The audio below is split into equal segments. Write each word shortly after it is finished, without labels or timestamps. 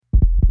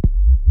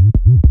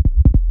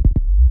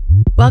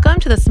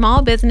Welcome to the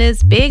Small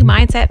Business Big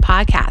Mindset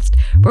podcast,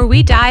 where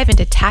we dive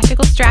into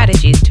tactical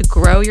strategies to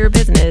grow your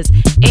business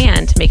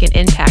and make an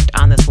impact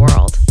on this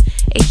world.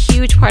 A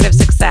huge part of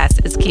success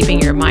is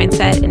keeping your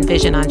mindset and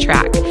vision on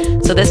track.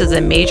 So this is a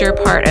major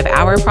part of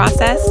our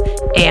process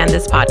and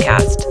this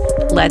podcast.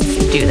 Let's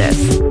do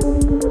this.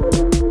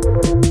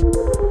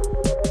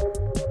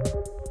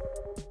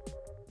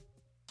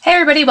 Hey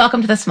everybody,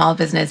 welcome to the Small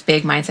Business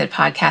Big Mindset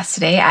podcast.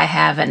 Today I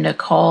have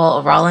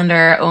Nicole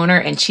Rollander, owner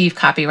and chief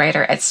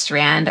copywriter at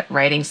Strand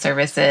Writing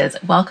Services.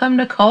 Welcome,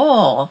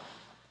 Nicole.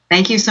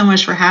 Thank you so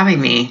much for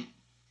having me.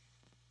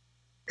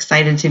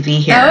 Excited to be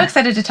here. So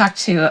excited to talk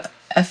to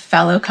a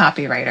fellow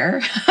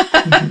copywriter.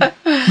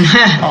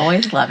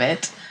 Always love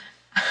it.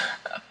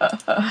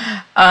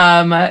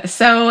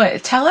 So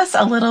tell us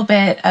a little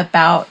bit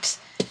about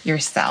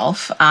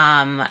yourself.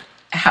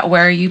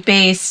 Where are you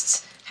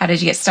based? How did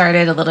you get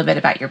started? A little bit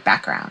about your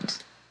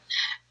background.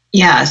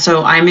 Yeah,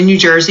 so I'm in New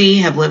Jersey,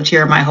 have lived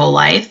here my whole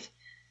life,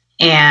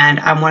 and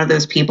I'm one of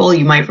those people,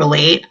 you might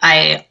relate.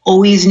 I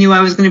always knew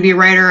I was going to be a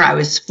writer. I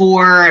was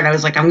 4, and I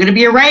was like, I'm going to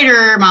be a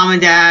writer, mom and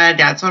dad.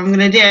 That's what I'm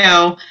going to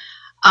do.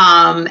 And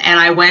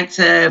I went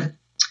to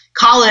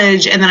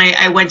college, and then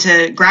I went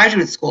to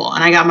graduate school,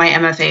 and I got my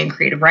MFA in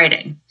creative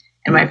writing.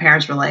 And my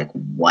parents were like,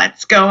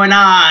 what's going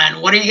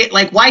on? What are you,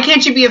 like, why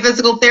can't you be a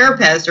physical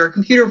therapist or a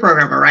computer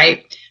programmer,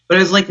 right? But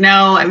it was like,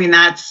 no, I mean,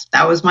 that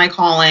was my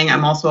calling.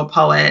 I'm also a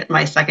poet.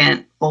 My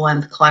second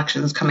full-length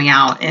collection is coming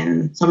out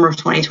in summer of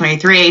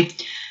 2023.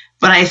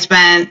 But I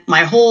spent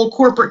my whole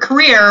corporate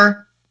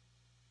career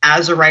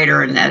as a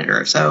writer and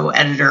editor. So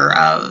editor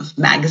of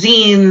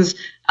magazines,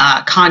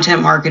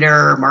 content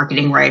marketer,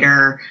 marketing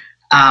writer,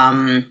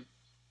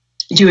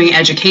 doing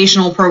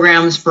educational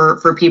programs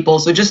for people.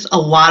 So just a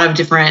lot of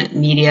different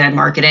media and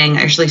marketing.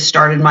 I actually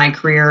started my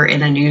career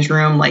in a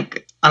newsroom,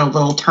 like on a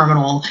little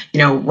terminal,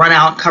 run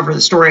out, cover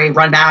the story,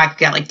 run back,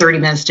 get like 30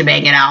 minutes to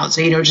bang it out.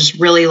 So, just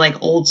really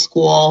like old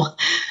school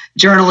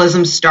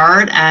journalism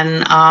start.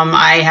 And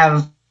I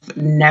have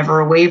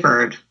never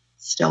wavered.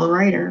 Still a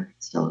writer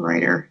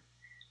to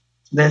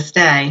this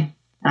day.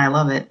 And I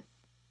love it.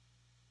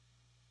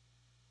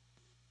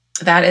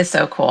 That is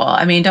so cool.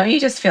 I mean, don't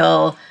you just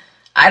feel,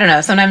 I don't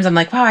know, sometimes I'm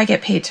like, wow, I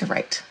get paid to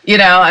write.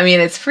 I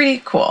mean, it's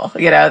pretty cool,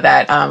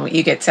 that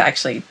you get to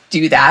actually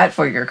do that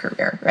for your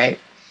career, right?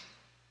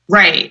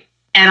 Right.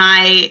 And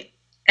I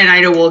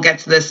know we'll get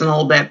to this in a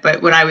little bit,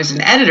 but when I was an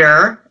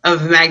editor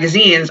of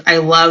magazines, I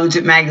loved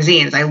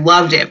magazines. I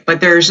loved it. But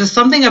there's just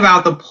something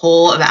about the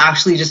pull of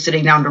actually just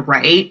sitting down to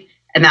write.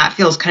 And that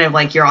feels kind of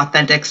like your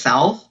authentic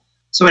self.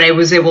 So when I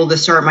was able to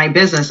start my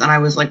business and I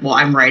was like, well,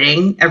 I'm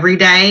writing every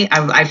day.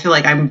 I feel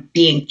like I'm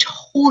being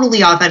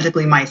totally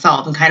authentically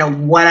myself and kind of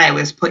what I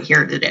was put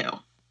here to do.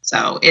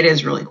 So it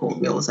is really cool to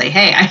be able to say,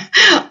 hey,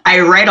 I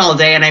write all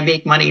day and I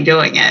make money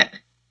doing it.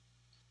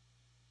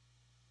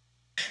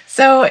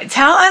 So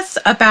tell us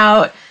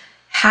about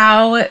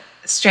how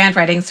Strand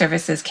Writing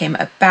Services came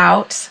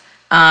about,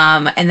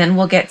 and then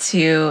we'll get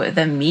to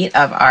the meat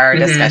of our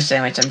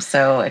discussion, which I'm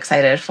so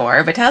excited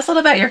for. But tell us a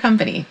little about your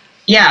company.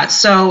 Yeah,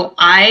 so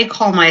I did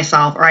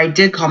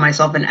call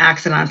myself an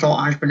accidental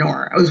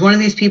entrepreneur. I was one of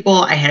these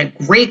people, I had a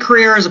great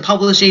career as a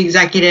publishing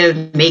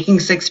executive,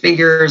 making 6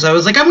 figures. I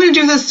was like, I'm going to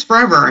do this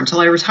forever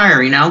until I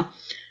retire, And,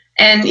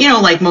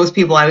 like most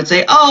people, I would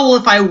say, oh, well,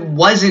 if I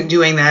wasn't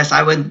doing this,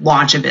 I would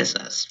launch a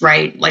business,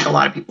 right? Like a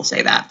lot of people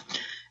say that.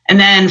 And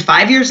then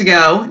 5 years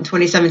ago, in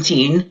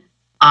 2017,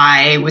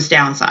 I was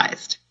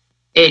downsized.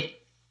 It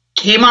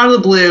came out of the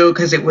blue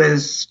because it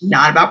was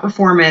not about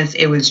performance.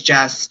 It was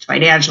just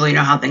financial,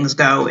 how things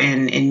go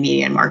in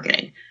media and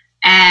marketing.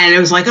 And it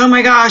was like, oh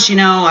my gosh,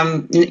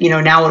 I'm,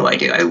 now what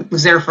do? I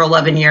was there for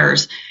 11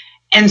 years.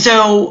 And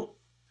so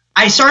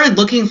I started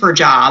looking for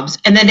jobs,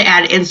 and then to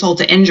add insult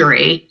to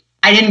injury,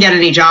 I didn't get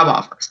any job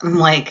offers. I'm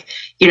like,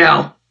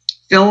 So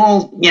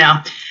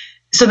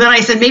then I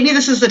said, maybe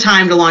this is the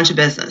time to launch a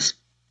business.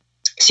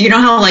 So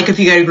how, like, if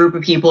you got a group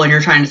of people and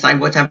you're trying to decide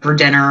what to have for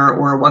dinner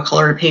or what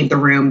color to paint the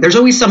room, there's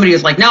always somebody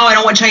who's like, no, I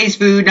don't want Chinese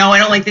food. No, I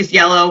don't like this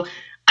yellow.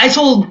 I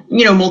told,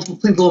 multiple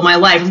people in my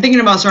life, I'm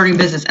thinking about starting a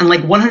business, and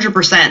like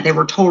 100%, they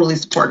were totally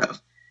supportive.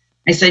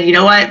 I said, you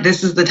know what?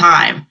 This is the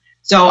time.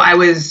 So I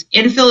was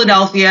in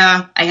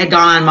Philadelphia. I had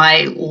gone on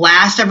my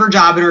last ever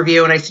job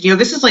interview, and I said,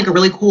 this is like a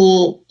really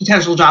cool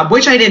potential job,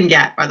 which I didn't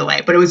get, by the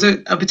way, but it was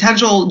a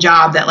potential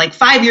job that like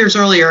 5 years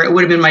earlier, it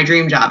would have been my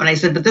dream job. And I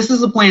said, but this is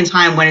the point in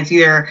time when it's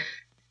either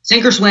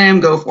sink or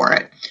swim, go for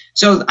it.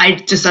 So I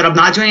just said, I'm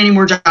not doing any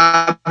more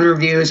job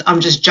interviews.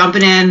 I'm just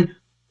jumping in,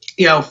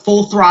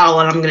 full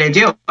throttle, and I'm going to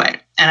do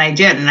it. And I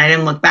did, and I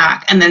didn't look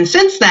back. And then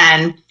since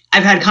then,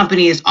 I've had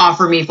companies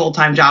offer me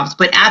full-time jobs.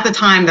 But at the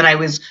time that I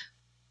was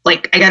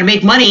like, I got to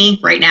make money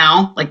right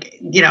now, like,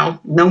 no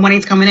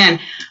money's coming in.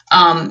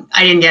 I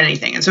didn't get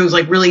anything. And so it was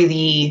like really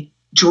the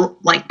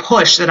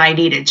push that I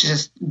needed to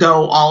just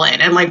go all in.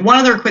 And like one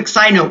other quick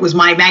side note was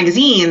my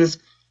magazines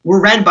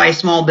were read by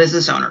small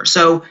business owners.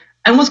 So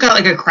I almost got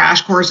like a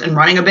crash course in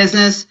running a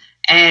business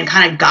and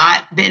kind of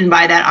got bitten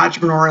by that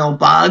entrepreneurial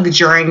bug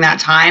during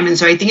that time. And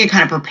so I think it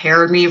kind of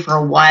prepared me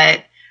for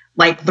what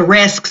like the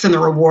risks and the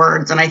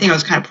rewards. And I think I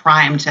was kind of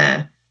primed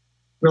to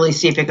really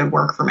see if it could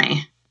work for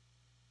me.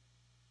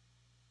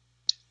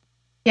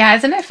 Yeah,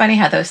 isn't it funny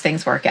how those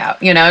things work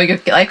out? You know, your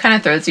life kind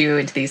of throws you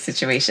into these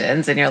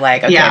situations and you're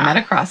like, okay, I'm at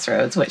a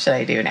crossroads. What should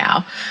I do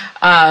now?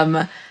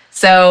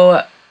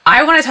 So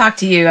I want to talk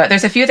to you.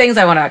 There's a few things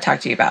I want to talk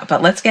to you about,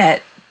 but let's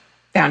get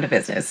down to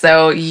business.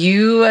 So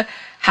you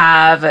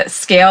have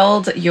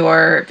scaled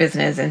your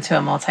business into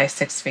a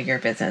multi-six-figure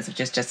business, which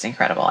is just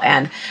incredible.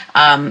 And,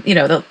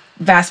 the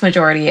vast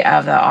majority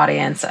of the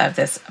audience of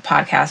this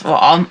podcast, well,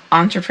 all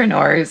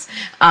entrepreneurs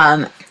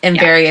in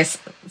various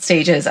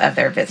stages of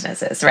their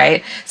businesses,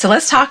 right? So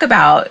let's talk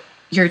about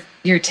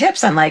your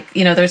tips on, like,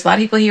 there's a lot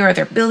of people here,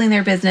 they're building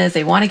their business,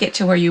 they want to get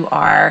to where you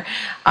are.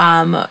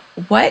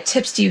 What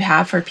tips do you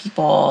have for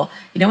people?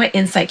 What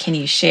insight can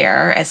you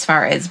share as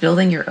far as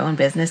building your own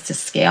business to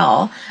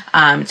scale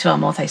to a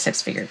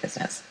multi-six-figure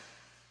business?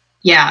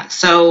 Yeah.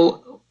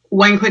 So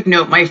one quick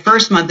note, my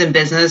first month in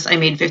business, I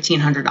made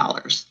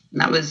 $1,500,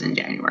 and that was in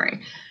January.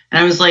 And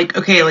I was like,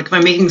 okay, like if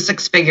I'm making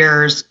six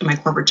figures in my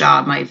corporate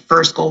job, my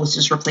first goal was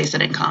just replace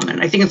that income.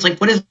 And I think it's like,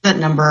 what is that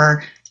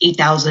number?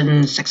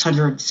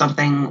 8,600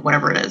 something,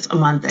 whatever it is, a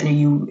month.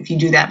 And if you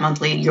do that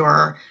monthly,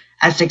 you're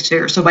at six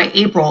figures. So by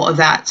April of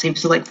that,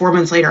 so like 4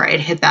 months later, I had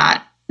hit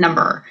that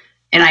number,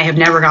 and I have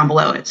never gone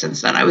below it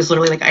since then. I was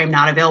literally like, I am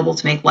not available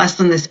to make less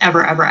than this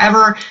ever, ever,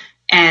 ever.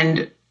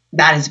 And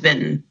that has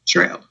been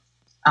true.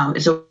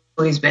 It's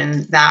always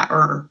been that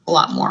or a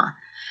lot more.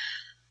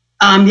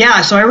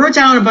 So I wrote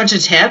down a bunch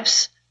of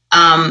tips.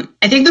 I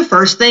think the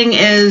first thing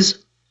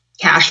is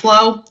cash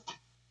flow.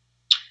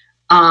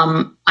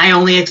 I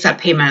only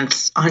accept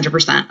payments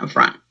 100%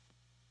 upfront.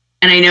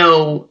 And I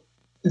know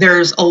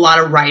there's a lot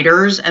of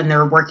writers and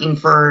they're working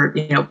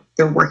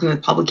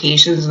with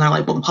publications, and they're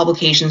like, well, the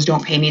publications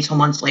don't pay me till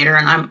months later.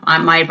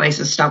 And my advice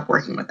is stop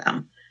working with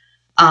them.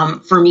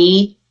 For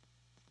me,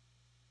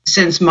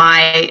 since I'm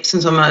a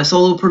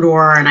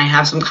solopreneur and I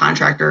have some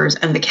contractors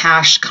and the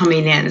cash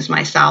coming in is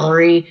my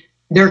salary,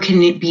 there can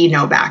be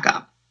no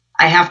backup.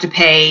 I have to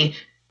pay,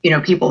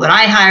 people that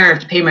I hire, I have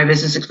to pay my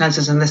business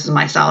expenses, and this is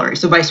my salary.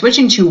 So by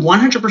switching to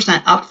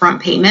 100%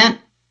 upfront payment,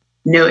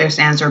 no ifs,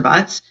 ands, or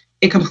buts,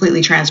 it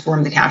completely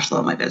transformed the cash flow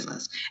of my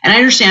business. And I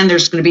understand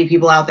there's going to be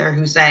people out there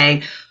who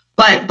say,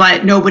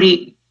 but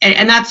nobody,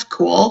 and that's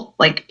cool.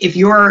 Like if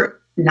you're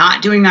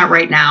not doing that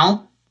right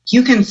now,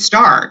 you can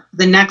start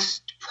the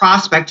next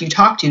prospect you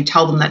talk to,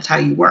 tell them that's how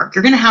you work.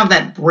 You're going to have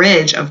that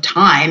bridge of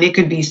time. It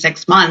could be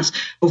 6 months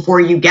before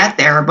you get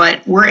there,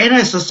 but we're in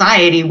a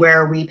society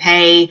where we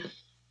pay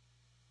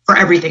for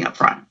everything up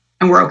front,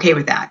 and we're okay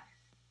with that.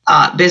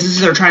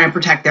 Businesses are trying to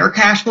protect their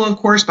cash flow, of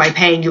course, by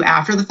paying you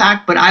after the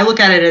fact, but I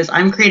look at it as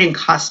I'm creating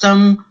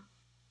custom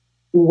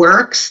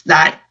works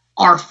that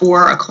are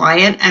for a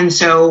client, and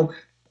so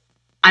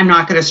I'm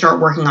not going to start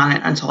working on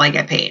it until I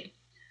get paid.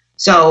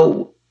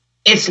 So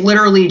it's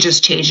literally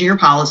just changing your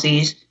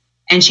policies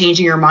and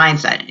changing your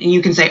mindset. And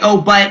you can say,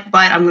 oh, but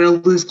I'm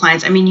going to lose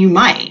clients. I mean, you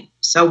might.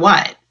 So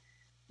what?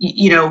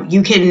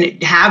 You can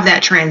have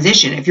that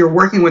transition. If you're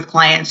working with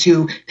clients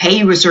who pay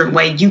you a certain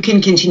way, you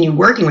can continue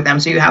working with them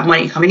so you have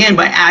money coming in.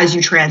 But as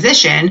you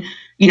transition,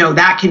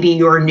 that can be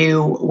your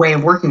new way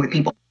of working with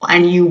people.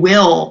 And you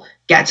will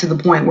get to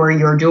the point where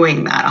you're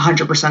doing that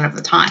 100% of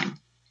the time.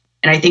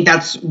 And I think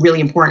that's really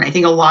important. I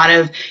think a lot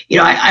of,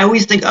 I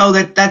always think, oh,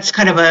 that's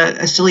kind of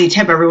a silly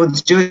tip.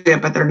 Everyone's doing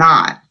it, but they're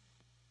not.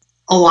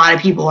 A lot of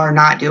people are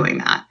not doing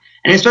that.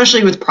 And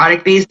especially with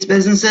product-based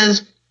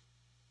businesses,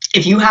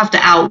 if you have to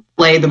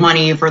outlay the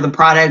money for the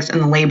products and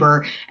the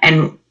labor,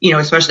 and,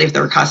 especially if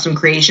they're custom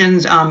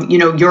creations,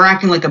 you're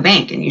acting like a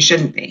bank and you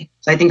shouldn't be.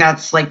 So I think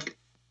that's like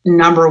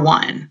number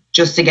one,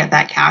 just to get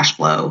that cash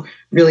flow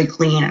really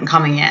clean and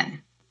coming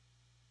in.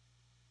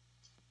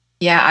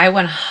 Yeah, I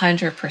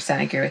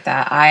 100% agree with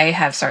that. I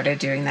have started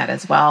doing that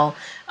as well.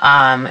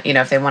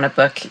 If they want to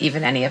book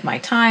even any of my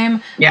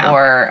time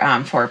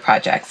or for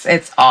projects,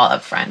 it's all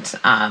upfront,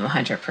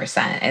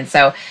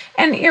 100%.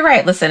 And you're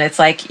right. Listen, it's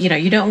like,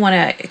 you don't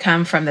want to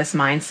come from this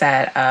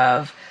mindset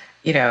of,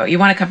 you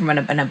want to come from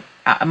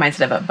a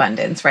mindset of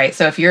abundance, right?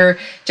 So if you're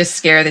just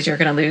scared that you're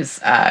going to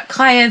lose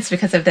clients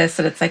because of this,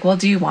 so it's like, well,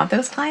 do you want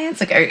those clients?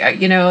 Like,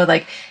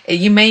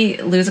 you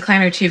may lose a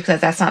client or two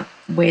because that's not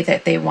the way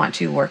that they want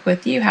to work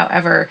with you.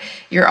 However,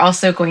 you're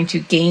also going to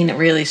gain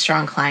really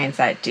strong clients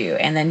that do,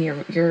 and then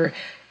you're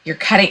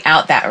cutting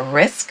out that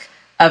risk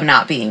of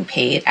not being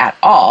paid at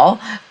all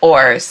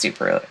or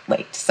super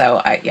late.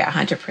 So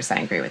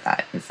 100% agree with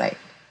that insight.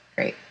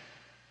 Great.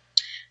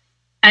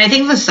 And I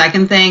think the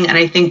second thing, and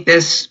I think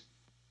this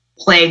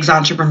plagues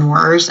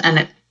entrepreneurs and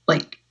it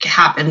like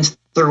happens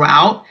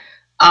throughout,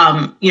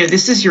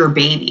 this is your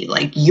baby,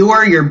 like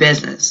you're your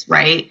business,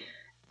 right?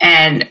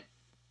 And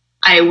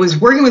I was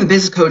working with a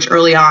business coach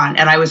early on,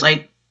 and I was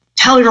like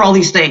telling her all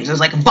these things. I was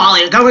like,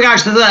 volley, like, oh my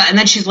gosh, and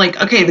then she's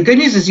like, okay, the good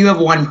news is you have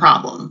one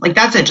problem. Like,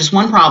 that's it, just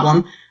one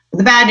problem. But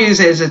the bad news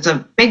is it's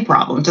a big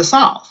problem to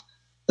solve.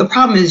 The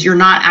problem is you're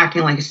not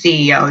acting like a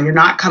CEO. You're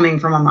not coming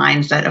from a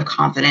mindset of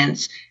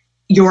confidence.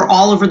 You're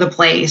all over the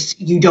place.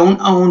 You don't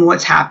own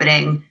what's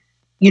happening.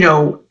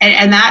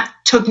 and that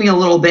took me a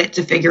little bit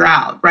to figure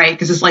out, right?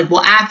 Because it's like,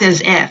 well, act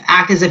as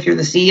if you're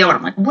the CEO. And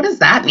I'm like, what does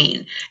that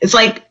mean? It's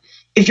like,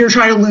 if you're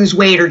trying to lose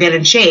weight or get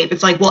in shape,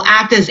 it's like, well,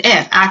 act as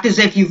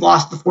if you've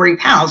lost the 40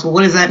 pounds. Well,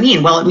 what does that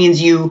mean? Well, it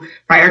means you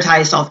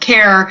prioritize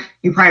self-care,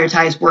 you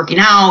prioritize working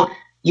out,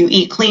 you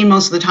eat clean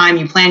most of the time,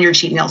 you plan your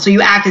cheat meal. So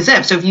you act as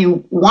if. So if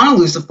you want to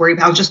lose the 40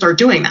 pounds, just start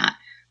doing that.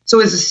 So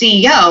as a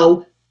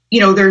CEO,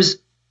 there's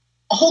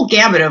a whole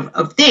gamut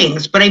of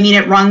things, but I mean,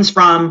 it runs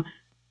from,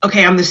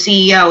 okay, I'm the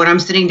CEO and I'm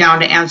sitting down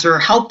to answer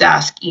help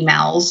desk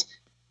emails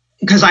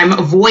because I'm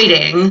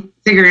avoiding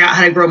figuring out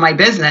how to grow my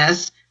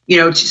business.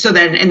 So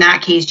then in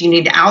that case, you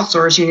need to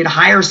outsource, you need to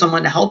hire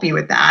someone to help you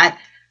with that.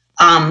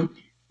 And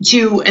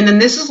then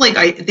this is like,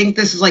 I think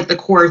this is like the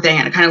core thing,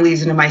 and it kind of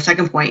leads into my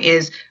second point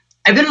is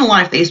I've been in a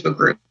lot of Facebook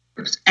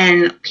groups,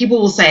 and people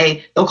will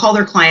say, they'll call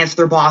their clients,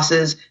 their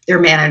bosses, their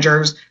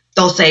managers.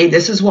 They'll say,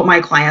 this is what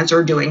my clients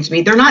are doing to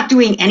me. They're not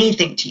doing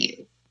anything to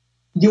you.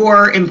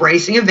 You're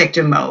embracing a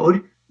victim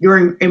mode.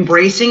 You're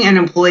embracing an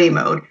employee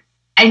mode,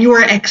 and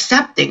you're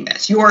accepting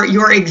this.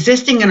 You're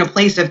existing in a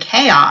place of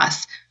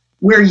chaos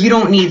where you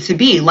don't need to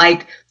be.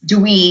 Like, do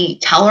we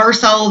tell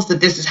ourselves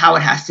that this is how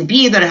it has to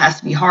be, that it has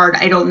to be hard?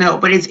 I don't know,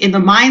 but it's in the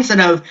mindset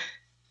of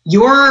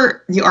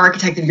you're the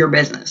architect of your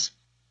business.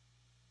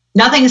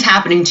 Nothing is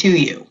happening to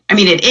you. I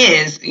mean, it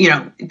is,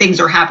 things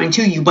are happening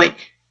to you, but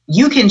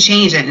you can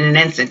change it in an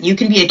instant. You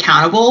can be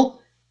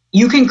accountable.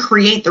 You can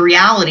create the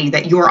reality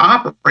that you're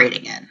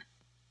operating in,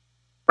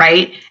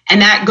 right?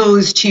 And that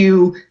goes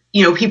to,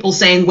 people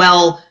saying,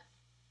 well,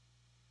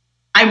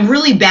 I'm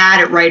really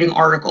bad at writing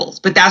articles,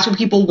 but that's what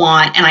people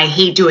want, and I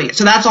hate doing it.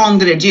 So that's all I'm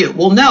going to do.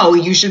 Well, no,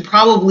 you should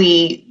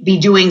probably be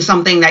doing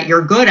something that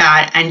you're good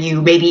at and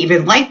you maybe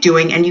even like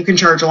doing, and you can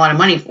charge a lot of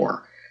money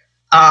for.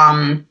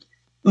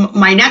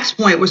 My next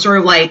point was sort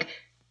of like,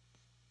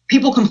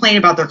 people complain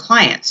about their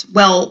clients.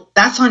 Well,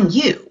 that's on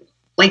you.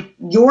 Like,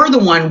 you're the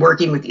one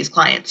working with these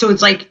clients. So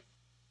it's like,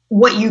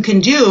 what you can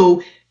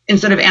do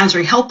instead of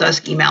answering help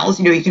desk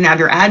emails, you can have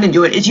your admin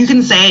do it, is you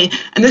can say,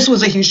 and this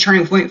was a huge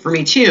turning point for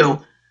me too,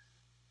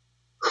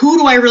 who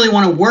do I really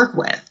want to work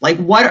with? Like,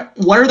 what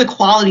are the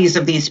qualities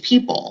of these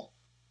people?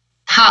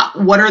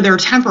 What are their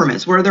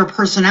temperaments? What are their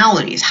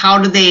personalities?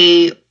 How do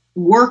they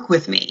work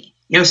with me?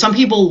 Some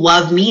people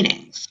love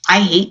meetings. I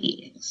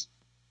hate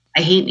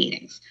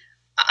meetings.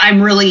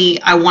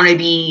 I want to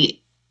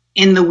be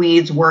in the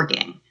weeds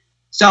working.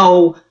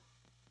 So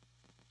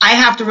I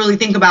have to really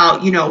think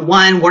about,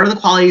 one, what are the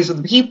qualities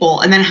of the people?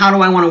 And then how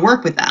do I want to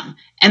work with them?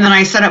 And then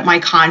I set up my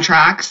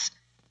contracts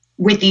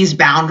with these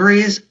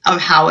boundaries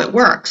of how it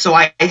works. So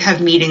I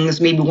have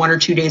meetings maybe 1 or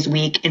 2 days a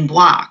week in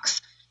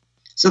blocks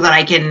so that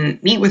I can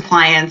meet with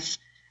clients,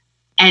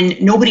 and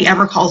nobody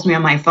ever calls me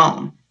on my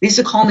phone. They used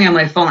to call me on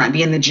my phone. I'd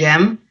be in the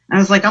gym, and I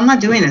was like, I'm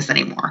not doing this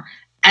anymore.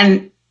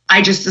 And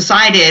I just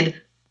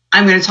decided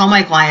I'm going to tell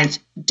my clients,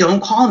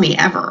 don't call me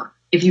ever.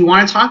 If you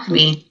want to talk to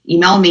me,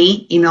 email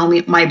me,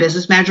 my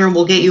business manager, and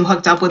we'll get you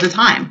hooked up with a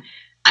time.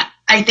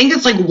 I think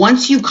it's like,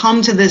 once you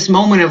come to this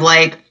moment of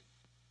like,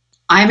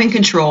 I'm in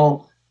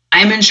control,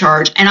 I'm in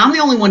charge, and I'm the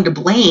only one to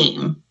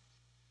blame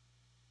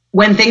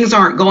when things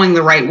aren't going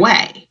the right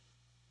way.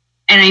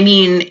 And I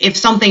mean, if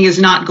something is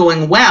not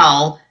going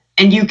well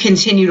and you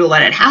continue to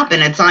let it happen,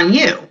 it's on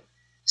you.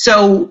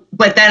 So,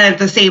 but then at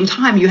the same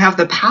time, you have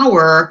the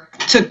power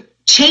to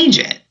change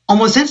it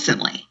almost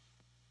instantly.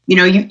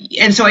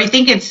 And so I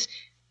think it's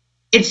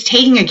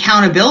taking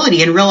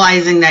accountability and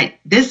realizing that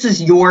this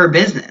is your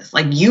business.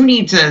 Like, you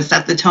need to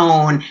set the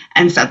tone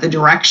and set the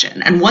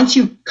direction. And once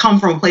you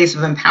come from a place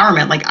of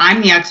empowerment, like,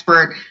 I'm the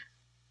expert,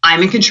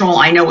 I'm in control,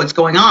 I know what's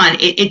going on,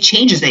 it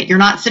changes it. You're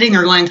not sitting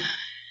there going,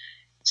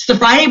 it's the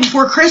Friday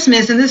before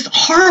Christmas and this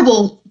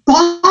horrible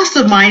boss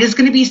of mine is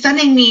going to be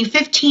sending me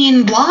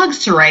 15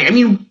 blogs to write. I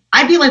mean,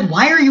 I'd be like,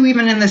 why are you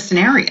even in this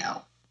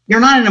scenario? You're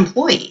not an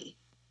employee,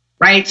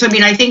 right? So, I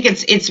mean, I think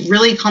it's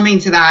really coming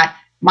to that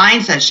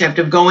mindset shift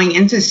of going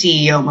into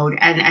CEO mode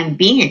and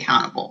being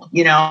accountable.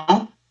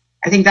 I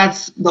think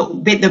that's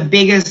the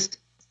biggest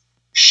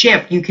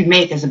shift you can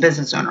make as a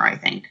business owner, I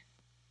think,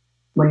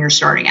 when you're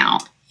starting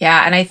out.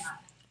 Yeah. And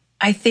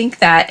I think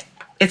that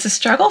it's a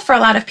struggle for a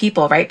lot of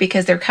people, right?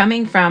 Because a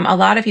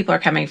lot of people are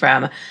coming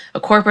from a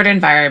corporate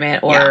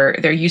environment, or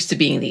they're used to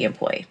being the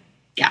employee.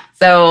 Yeah.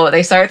 So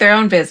they start their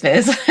own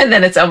business, and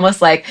then it's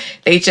almost like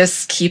they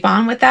just keep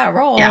on with that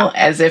role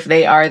as if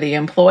they are the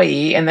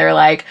employee. And they're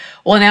like,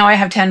 well, now I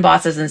have 10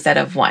 bosses instead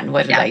of one.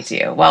 What did I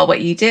do? Well,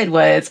 what you did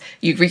was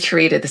you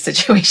recreated the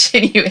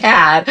situation you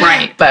had,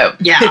 right? But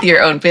with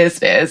your own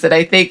business. And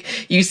I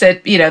think you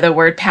said, the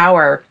word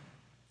power.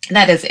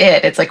 That is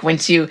it. It's like,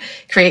 once you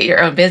create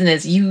your own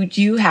business, you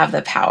do have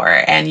the power,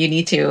 and you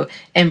need to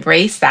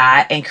embrace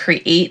that and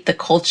create the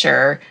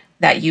culture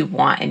that you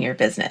want in your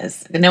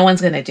business. No one's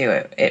going to do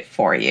it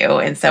for you.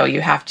 And so you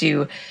have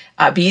to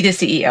be the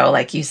CEO,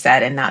 like you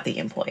said, and not the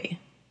employee.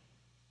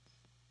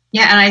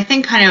 Yeah. And I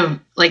think kind of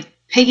like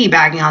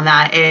piggybacking on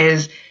that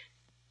is,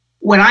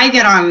 when I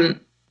get on,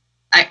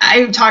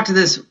 I talked to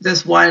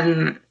this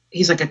one,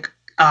 he's like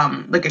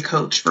a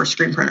coach for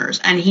screen printers,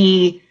 and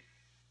he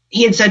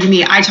he had said to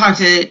me, I talk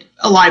to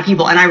a lot of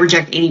people and I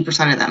reject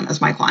 80% of them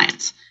as my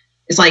clients.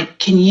 It's like,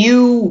 can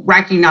you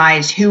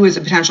recognize who is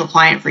a potential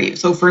client for you?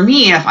 So for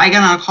me, if I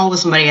get on a call with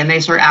somebody and they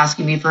start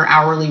asking me for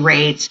hourly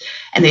rates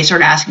and they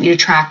start asking me to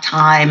track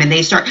time and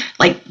they start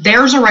like,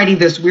 there's already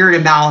this weird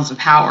imbalance of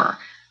power.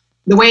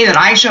 The way that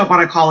I show up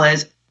on a call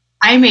is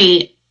I'm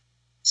a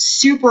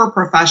super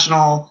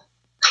professional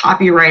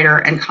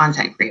copywriter and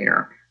content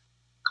creator.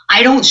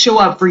 I don't show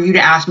up for you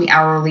to ask me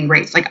hourly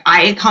rates. Like,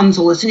 I come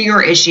to listen to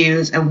your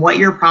issues and what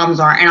your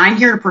problems are. And I'm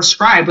here to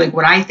prescribe like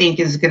what I think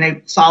is going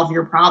to solve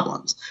your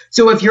problems.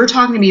 So if you're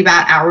talking to me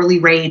about hourly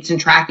rates and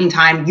tracking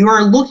time, you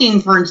are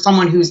looking for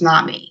someone who's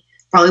not me,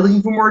 probably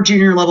looking for a more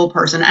junior level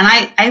person. And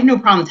I have no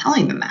problem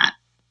telling them that.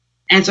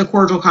 And it's a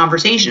cordial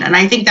conversation. And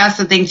I think that's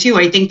the thing too.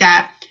 I think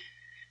that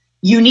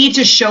you need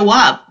to show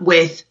up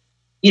with,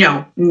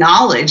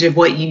 knowledge of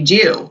what you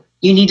do.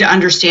 You need to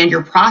understand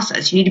your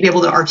process. You need to be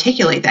able to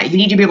articulate that. You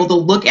need to be able to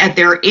look at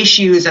their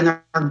issues and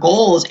their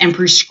goals and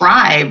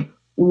prescribe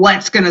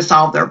what's going to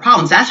solve their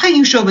problems. That's how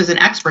you show up as an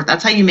expert.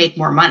 That's how you make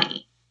more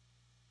money.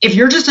 If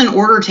you're just an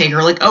order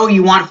taker, like, oh,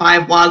 you want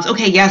 5 blogs?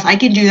 Okay, yes, I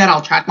can do that.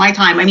 I'll track my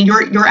time. I mean,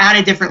 you're at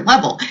a different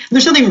level.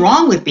 There's something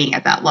wrong with being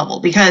at that level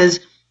because,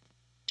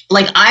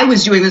 like, I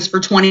was doing this for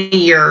 20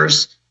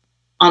 years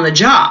on the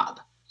job.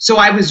 So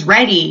I was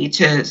ready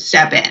to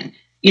step in.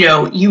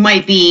 You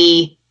might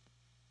be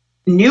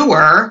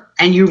newer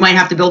and you might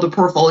have to build a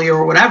portfolio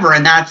or whatever,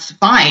 and that's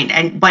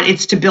fine. But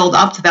it's to build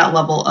up to that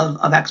level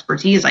of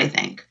expertise, I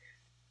think,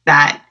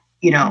 that,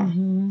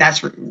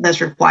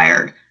 that's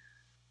required.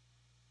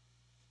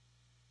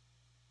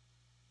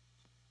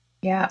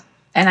 Yeah.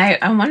 And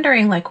I'm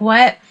wondering, like,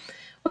 what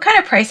kind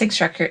of pricing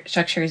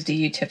structures do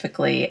you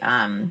typically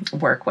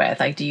work with?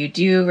 Like, do you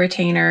do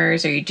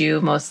retainers or you do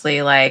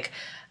mostly like,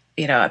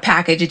 a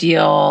package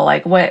deal?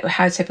 Like,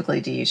 how typically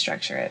do you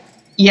structure it?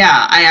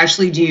 Yeah, I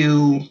actually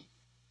do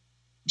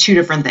 2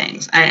 different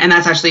things. And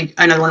that's actually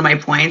another one of my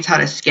points, how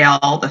to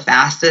scale the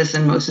fastest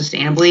and most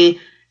sustainably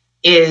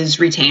is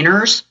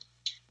retainers.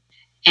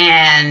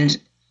 And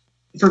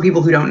for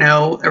people who don't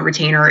know, a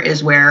retainer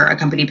is where a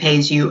company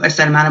pays you a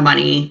set amount of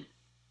money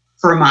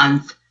for a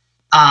month,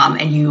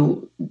 and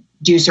you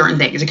do certain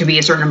things. It could be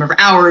a certain number of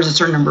hours, a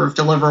certain number of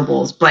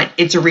deliverables, but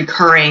it's a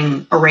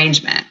recurring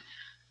arrangement.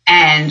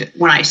 And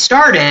when I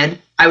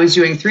started, I was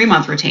doing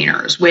 3-month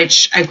retainers,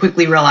 which I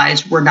quickly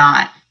realized were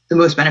not the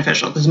most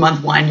beneficial because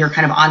month 1, you're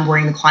kind of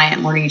onboarding the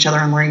client, learning each other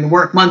and learning the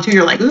work. Month 2,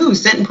 you're like, ooh,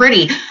 sitting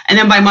pretty. And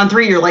then by month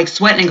 3, you're like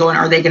sweating and going,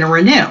 are they going to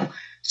renew?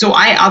 So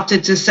I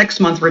opted to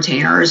 6-month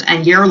retainers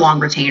and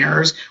year-long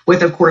retainers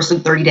with, of course, a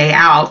 30-day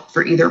out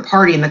for either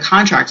party in the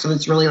contract. So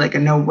it's really like a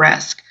no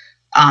risk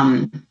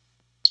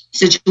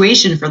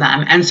situation for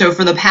them. And so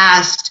for the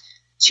past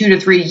 2 to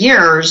 3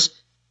 years,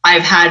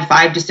 I've had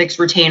 5 to 6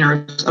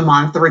 retainers a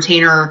month. The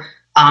retainer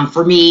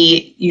for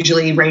me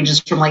usually ranges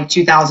from like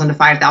 $2,000 to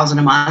 $5,000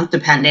 a month,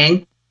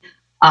 depending.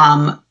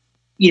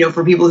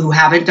 For people who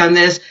haven't done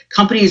this,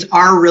 companies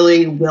are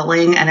really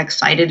willing and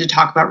excited to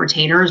talk about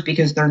retainers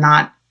because they're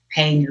not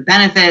paying your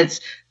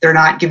benefits. They're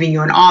not giving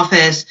you an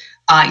office.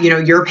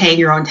 You're paying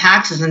your own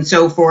taxes. And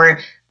so for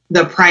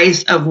the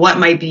price of what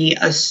might be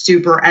a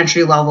super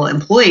entry level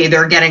employee,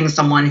 they're getting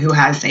someone who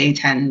has, say,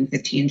 10,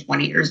 15,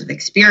 20 years of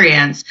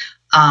experience.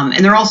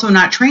 And they're also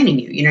not training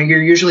you.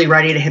 You're usually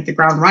ready to hit the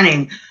ground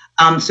running.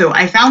 So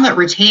I found that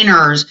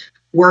retainers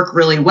work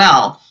really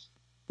well.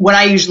 What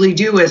I usually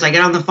do is I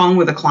get on the phone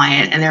with a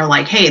client and they're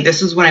like, hey,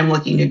 this is what I'm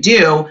looking to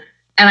do.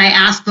 And I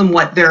ask them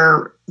what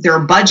their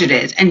budget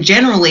is. And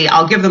generally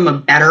I'll give them a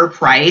better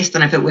price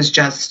than if it was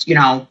just,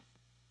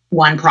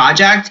 one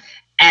project.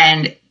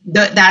 And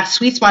that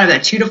sweet spot of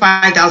that $2,000 to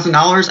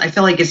 $5,000, I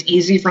feel like is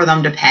easy for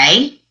them to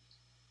pay.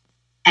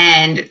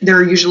 And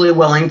they're usually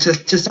willing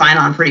to sign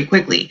on pretty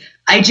quickly.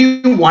 I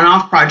do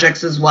one-off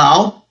projects as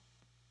well,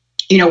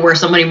 where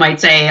somebody might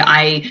say,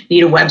 I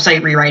need a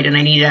website rewrite and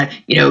I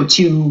need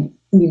 2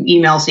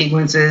 email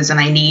sequences and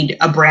I need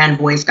a brand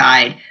voice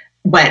guide.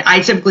 But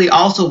I typically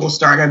also will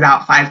start at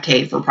about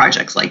 $5,000 for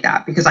projects like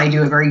that because I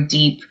do a very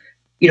deep,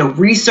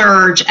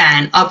 research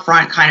and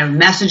upfront kind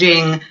of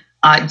messaging,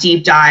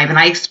 deep dive. And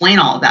I explain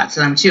all of that to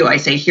them too. I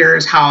say,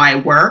 here's how I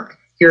work.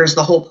 Here's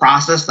the whole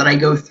process that I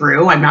go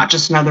through. I'm not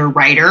just another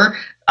writer.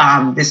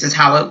 This is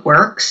how it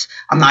works.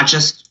 I'm not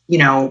just,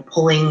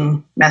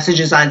 pulling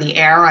messages out of the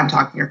air. I'm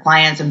talking to your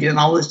clients. I'm doing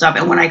all this stuff.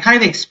 And when I kind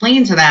of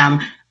explain to them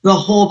the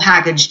whole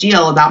package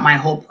deal about my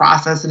whole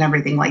process and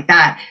everything like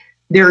that,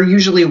 they're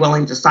usually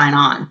willing to sign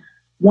on.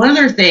 One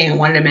other thing I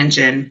wanted to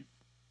mention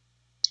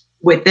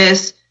with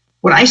this,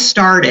 when I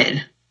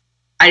started,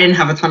 I didn't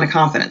have a ton of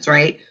confidence,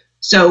 right?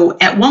 So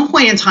at one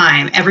point in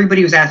time,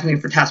 everybody was asking me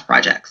for test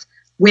projects,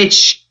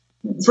 which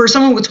for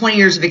someone with 20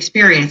 years of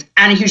experience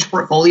and a huge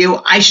portfolio,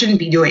 I shouldn't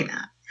be doing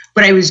that.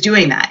 But I was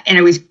doing that and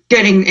I was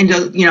getting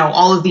into,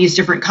 all of these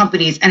different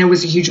companies and it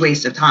was a huge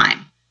waste of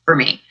time for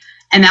me.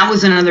 And that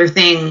was another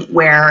thing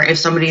where if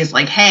somebody is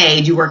like,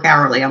 hey, do you work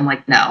hourly? I'm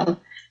like, no.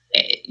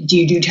 do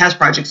you do test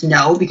projects?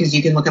 No, because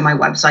you can look at my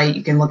website,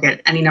 you can look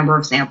at any number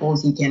of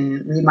samples, you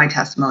can read my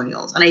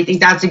testimonials. And I think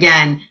that's,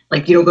 again,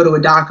 like, you don't go to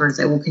a doctor and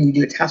say, well, can you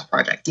do a test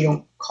project? You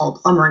don't call a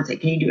plumber and say,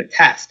 can you do a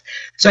test?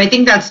 So I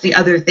think that's the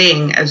other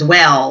thing as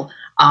well,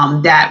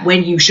 that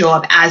when you show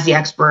up as the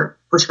expert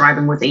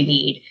prescribing what they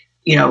need,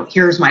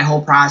 here's my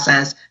whole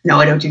process. No,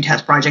 I don't do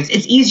test projects.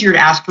 It's easier to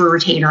ask for a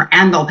retainer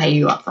and they'll pay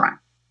you up front.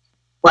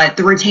 But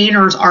the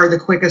retainers are the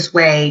quickest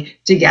way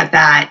to get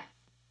that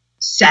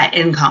set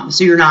income.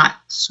 So you're not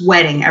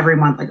sweating every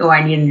month, like, oh,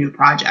 I need a new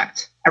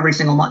project every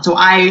single month. So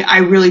I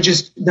really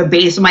just, the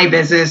base of my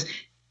business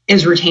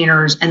is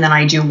retainers. And then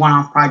I do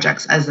one-off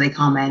projects as they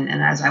come in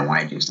and as I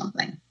want to do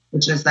something,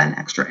 which is then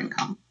extra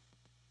income.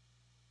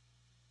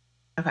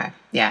 Okay.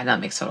 Yeah, that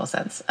makes total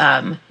sense.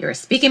 You're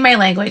speaking my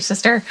language,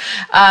 sister.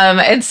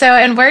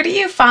 And where do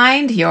you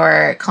find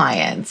your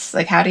clients?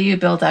 Like, how do you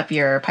build up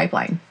your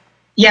pipeline?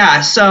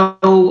 Yeah.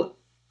 So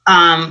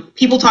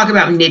people talk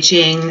about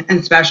niching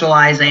and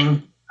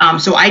specializing.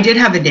 So I did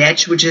have a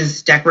niche, which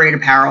is decorated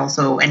apparel.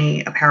 So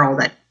any apparel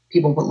that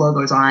people put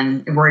logos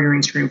on, embroidery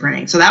and screen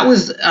printing. So that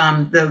was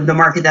the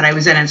market that I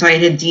was in. And so I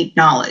had deep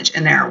knowledge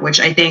in there, which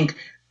I think,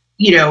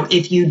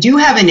 if you do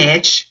have a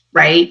niche,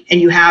 right, and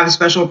you have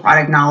special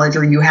product knowledge,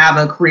 or you have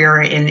a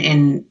career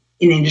in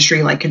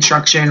industry like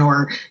construction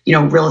or,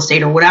 real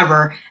estate or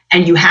whatever,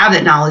 and you have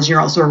that knowledge, you're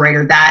also a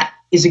writer, that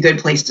is a good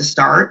place to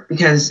start,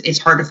 because it's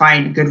hard to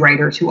find good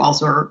writers who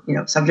also are,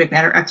 subject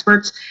matter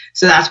experts.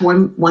 So that's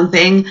one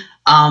thing.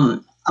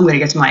 I'm going to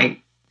get to my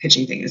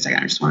pitching thing in a second.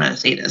 I just want to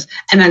say this.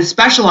 And then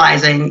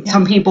specializing,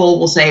 some people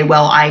will say,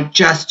 well, I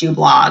just do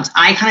blogs.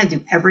 I kind of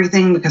do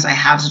everything because I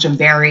have such a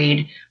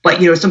varied,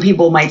 but, some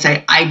people might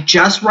say, I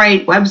just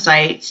write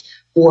websites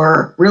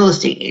for real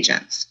estate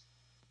agents.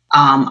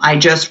 I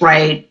just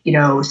write,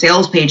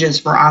 sales pages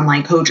for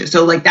online coaches.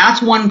 So like,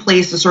 that's one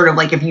place to sort of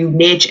like, if you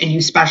niche and you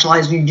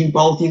specialize, you do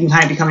both, you can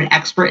kind of become an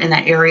expert in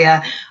that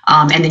area.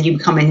 And then you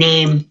become a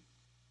name.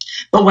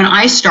 But when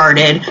I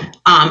started,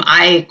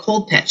 I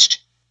cold pitched.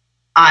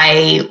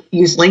 I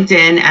used LinkedIn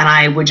and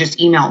I would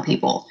just email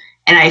people.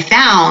 And I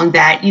found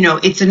that,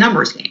 it's a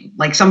numbers game.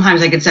 Like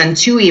sometimes I could send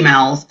 2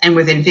 emails and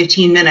within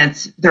 15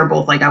 minutes, they're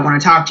both like, I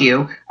want to talk to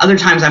you. Other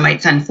times I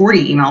might send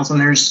 40 emails and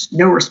there's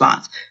no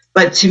response.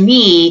 But to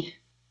me,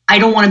 I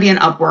don't want to be on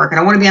Upwork. I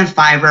don't want to be on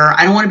Fiverr.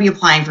 I don't want to be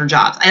applying for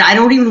jobs. I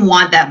don't even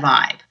want that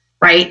vibe,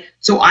 right?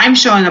 So I'm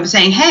showing up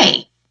saying,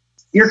 hey,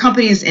 your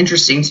company is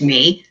interesting to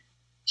me.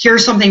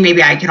 Here's something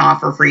maybe I can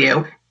offer for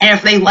you. And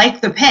if they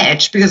like the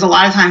pitch, because a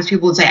lot of times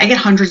people would say, I get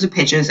hundreds of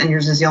pitches and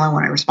yours is the only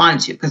one I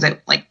responded to because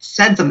it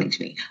said something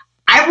to me.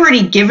 I've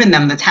already given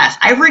them the test.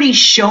 I've already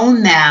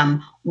shown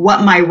them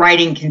what my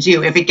writing can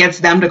do. If it gets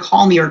them to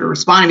call me or to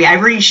respond to me, I've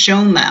already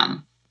shown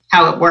them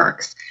how it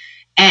works.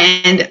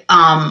 And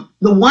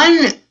the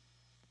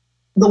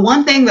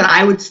one thing that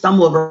I would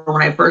stumble over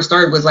when I first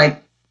started was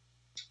like,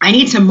 I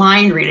need to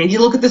mind read. And you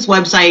look at this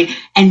website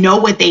and know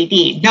what they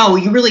need. No,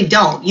 you really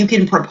don't. You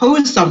can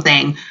propose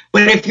something,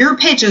 but if your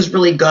pitch is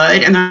really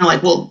good and they're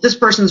like, well, this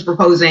person's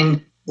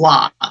proposing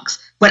blogs,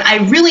 but I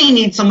really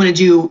need someone to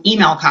do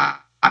email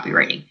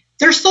copywriting.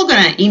 They're still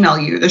going to email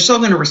you. They're still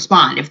going to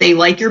respond. If they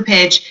like your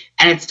pitch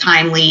and it's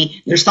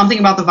timely, there's something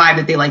about the vibe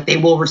that they like, they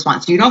will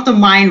respond. So you don't have to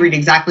mind read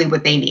exactly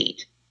what they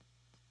need.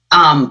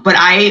 But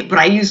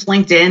I use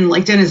LinkedIn.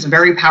 LinkedIn is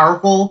very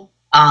powerful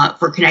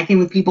for connecting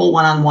with people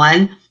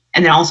one-on-one.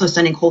 And then also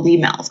sending cold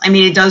emails. I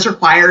mean, it does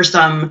require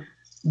some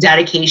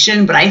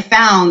dedication, but I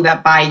found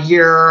that by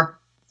year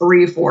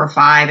 3, 4,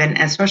 5, and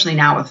especially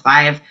now with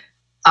 5,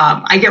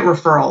 I get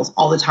referrals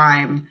all the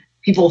time.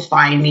 People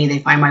find me, they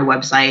find my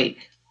website.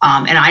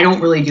 And I don't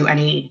really do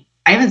I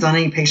haven't done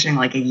any pitching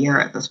like a year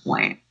at this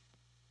point.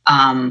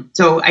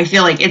 So I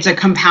feel like it's a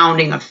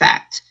compounding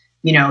effect,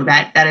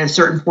 that at a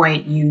certain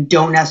point, you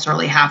don't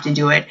necessarily have to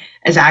do it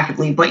as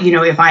actively. But,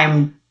 if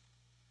I'm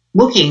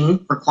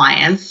looking for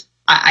clients,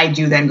 I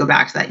do then go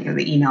back to that,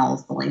 the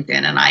emails, the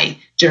LinkedIn, and I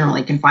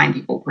generally can find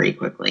people pretty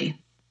quickly.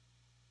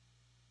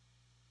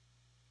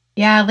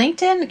 Yeah,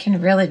 LinkedIn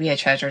can really be a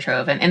treasure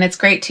trove. And it's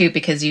great too,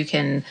 because you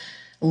can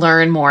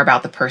learn more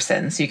about the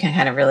person. So you can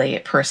kind of really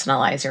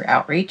personalize your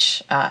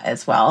outreach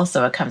as well.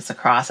 So it comes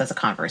across as a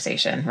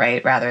conversation,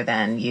 right? Rather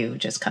than you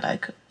just kind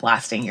of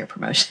blasting your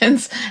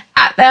promotions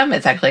at them.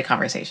 It's actually a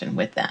conversation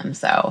with them.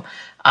 So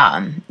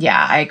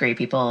yeah, I agree.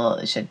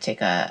 People should take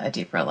a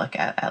deeper look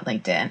at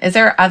LinkedIn. Is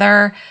there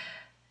other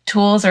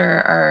tools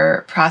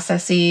or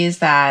processes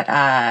that,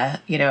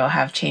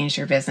 have changed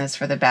your business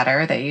for the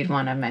better that you'd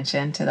want to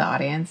mention to the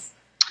audience?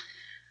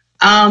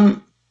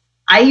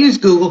 I use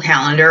Google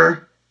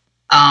Calendar.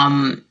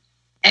 And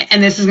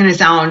this is going to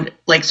sound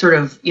like sort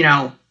of,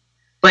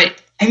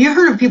 but have you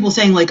heard of people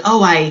saying like,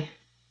 oh, I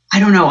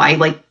don't know, I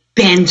like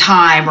bend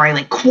time, or I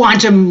like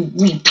quantum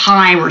leap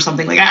time or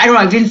something. Like, I don't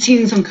know. I've been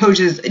seeing some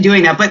coaches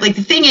doing that. But like,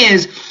 the thing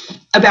is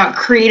about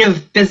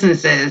creative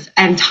businesses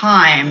and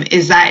time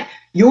is that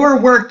your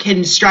work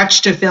can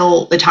stretch to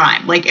fill the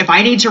time. Like if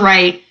I need to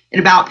write an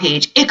about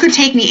page, it could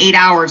take me 8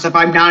 hours if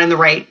I'm not in the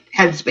right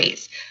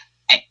headspace,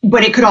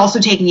 but it could also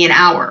take me an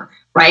hour,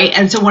 right?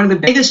 And so one of the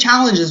biggest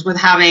challenges with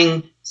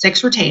having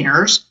 6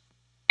 retainers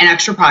and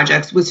extra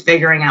projects was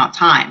figuring out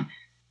time.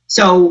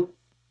 So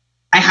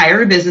I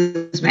hired a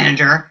business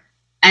manager,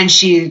 and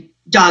she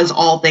does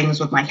all things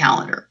with my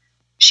calendar.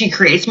 She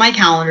creates my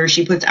calendar.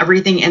 She puts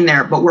everything in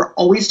there, but we're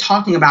always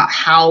talking about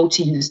how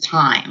to use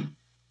time.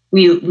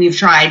 We've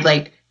tried,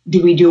 like,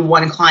 do we do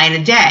 1 client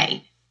a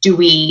day? Do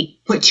we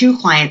put 2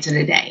 clients in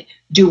a day?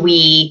 Do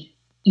we,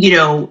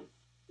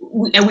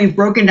 and we've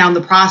broken down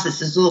the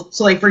processes.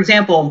 So like, for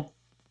example,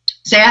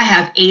 say I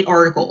have 8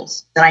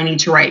 articles that I need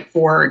to write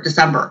for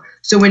December.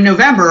 So in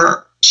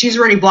November, she's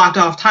already blocked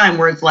off time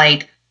where it's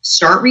like,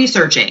 start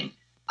researching,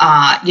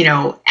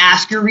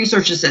 ask your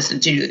research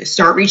assistant to do this,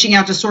 start reaching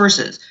out to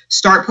sources,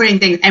 start putting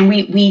things, and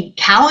we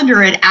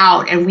calendar it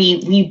out, and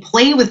we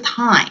play with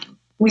time.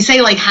 We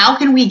say, like, how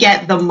can we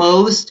get the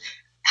most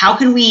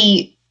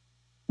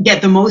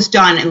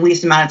done in the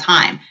least amount of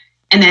time?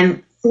 And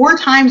then 4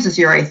 times this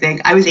year, I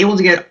think, I was able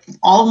to get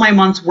all of my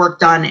month's work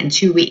done in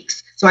 2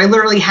 weeks. So I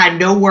literally had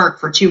no work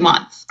for 2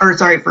 months, for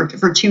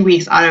 2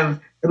 weeks out of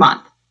the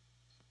month.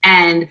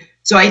 And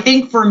so I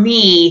think for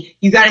me,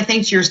 you got to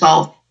think to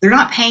yourself, they're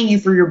not paying you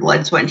for your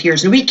blood, sweat, and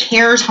tears. Nobody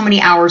cares how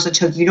many hours it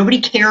took you. Nobody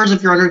cares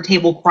if you're under the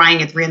table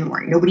crying at 3 a.m.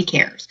 Nobody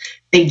cares.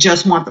 They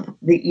just want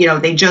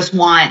they just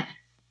want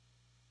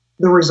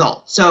the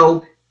result.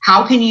 So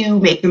how can you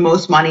make the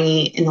most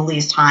money in the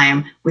least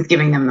time with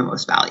giving them the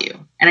most value?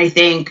 And I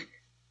think,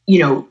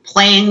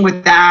 playing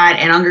with that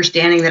and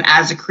understanding that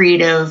as a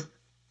creative,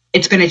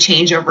 it's going to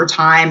change over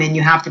time and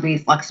you have to be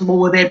flexible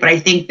with it. But I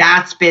think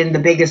that's been the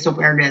biggest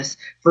awareness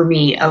for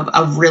me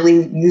of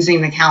really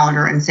using the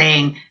calendar and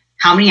saying,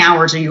 how many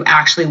hours are you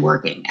actually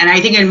working? And I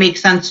think it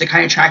makes sense to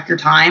kind of track your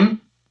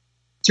time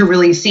to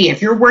really see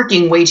if you're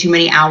working way too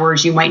many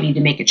hours, you might need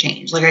to make a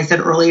change. Like I said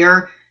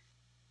earlier,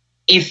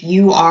 if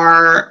you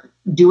are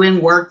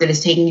doing work that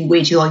is taking you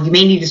way too long, you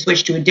may need to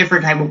switch to a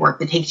different type of work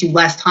that takes you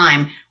less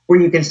time where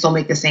you can still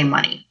make the same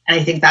money. And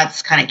I think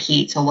that's kind of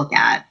key to look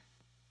at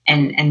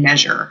and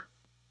measure.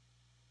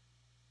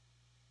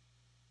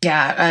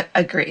 Yeah, I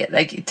agree.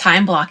 Like,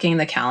 time blocking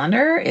the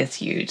calendar is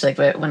huge. Like,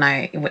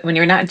 when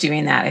you're not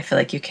doing that, I feel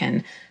like you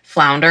can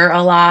flounder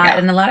a lot,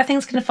 and a lot of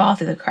things can fall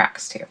through the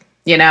cracks too.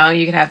 You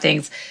can have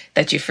things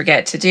that you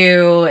forget to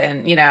do,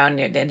 and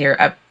and you're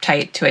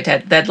uptight to a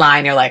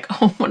deadline. You're like,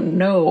 oh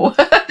no,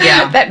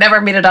 that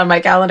never made it on my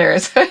calendar,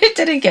 so it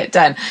didn't get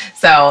done.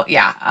 So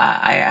yeah,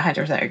 I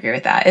 100% agree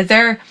with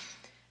that.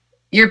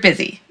 You're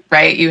busy,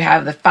 right? You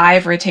have the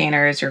 5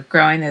 retainers. You're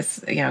growing this,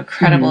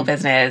 incredible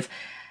business.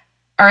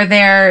 Are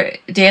there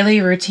daily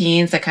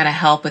routines that kind of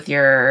help with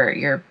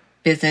your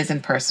business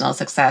and personal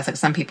success? Like,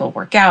 some people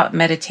work out,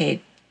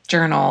 meditate,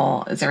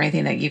 journal. Is there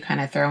anything that you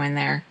kind of throw in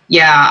there?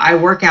 Yeah, I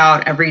work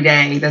out every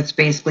day. That's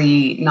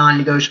basically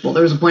non-negotiable.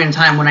 There was a point in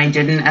time when I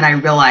didn't, and I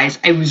realized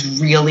I was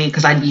really,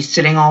 because I'd be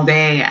sitting all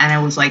day and I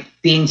was like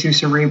being too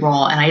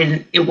cerebral, and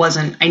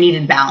I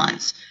needed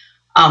balance.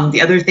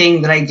 The other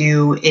thing that I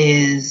do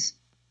is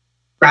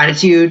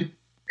gratitude.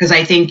 Because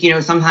I think,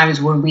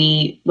 sometimes when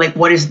we, like,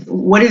 what is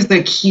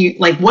the key,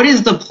 like, what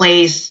is the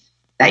place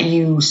that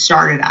you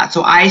started at?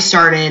 So I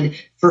started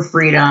for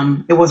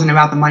freedom. It wasn't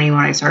about the money when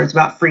I started. It's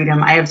about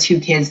freedom. I have 2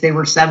 kids. They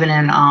were 7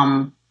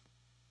 and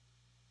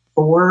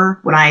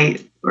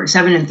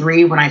 7 and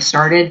 3 when I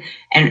started.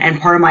 And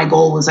part of my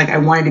goal was, like, I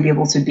wanted to be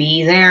able to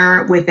be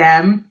there with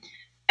them.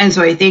 And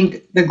so I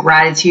think the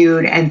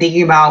gratitude and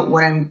thinking about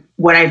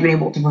what I've been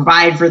able to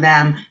provide for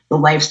them, the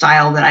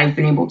lifestyle that I've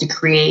been able to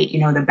create,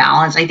 the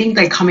balance. I think,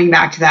 like, coming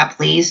back to that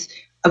place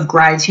of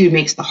gratitude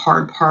makes the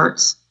hard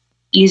parts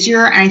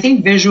easier. And I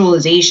think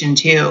visualization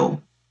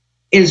too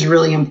is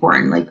really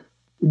important. Like,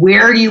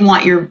 where do you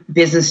want your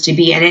business to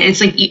be? And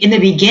it's like, in the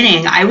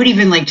beginning, I would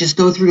even, like, just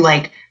go through,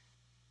 like,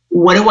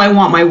 what do I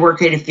want my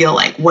workday to feel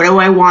like? What do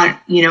I want,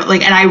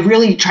 and I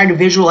really try to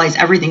visualize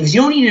everything, because you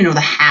don't need to know the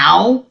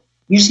how.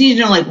 You just need to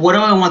know, like, what do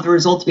I want the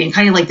result to be? And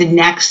kind of like the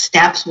next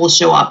steps will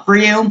show up for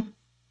you.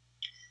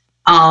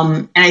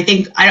 And I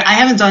think I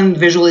haven't done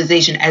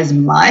visualization as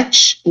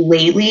much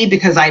lately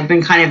because I've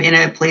been kind of in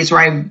a place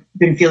where I've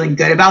been feeling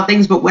good about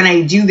things. But when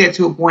I do get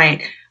to a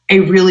point, I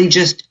really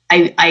just,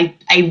 I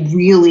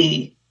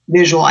really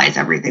visualize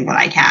everything that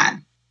I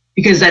can,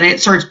 because then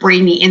it starts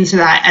bringing me into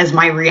that as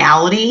my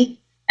reality.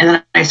 And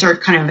then I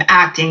start kind of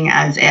acting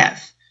as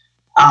if.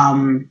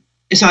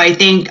 So I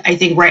think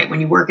right,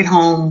 when you work at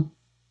home,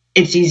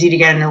 it's easy to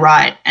get in a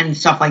rut and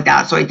stuff like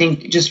that. So I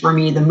think just for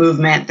me, the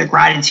movement, the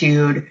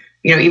gratitude,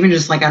 even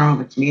just like, I don't know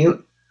if it's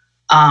commute,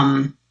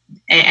 and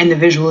the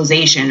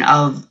visualization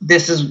of,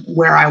 this is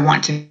where I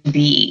want to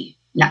be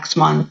next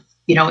month,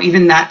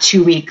 even that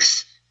 2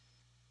 weeks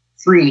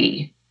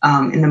free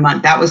in the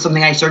month, that was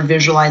something I started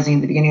visualizing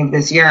at the beginning of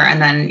this year.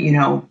 And then,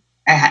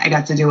 I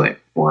got to do it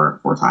 4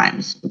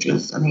 times, which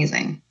was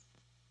amazing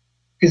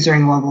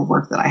considering the level of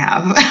work that I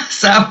have.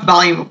 So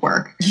volume of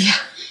work. Yeah.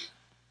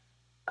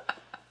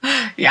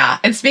 Yeah.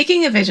 And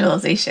speaking of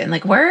visualization,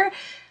 like, where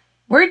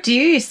do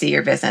you see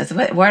your business?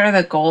 What are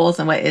the goals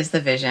and what is the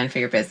vision for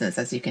your business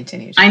as you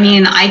continue to grow? I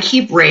mean, I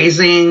keep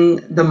raising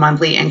the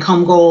monthly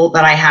income goal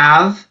that I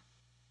have.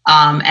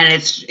 And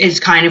it's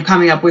kind of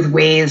coming up with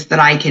ways that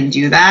I can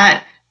do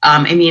that.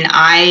 I mean,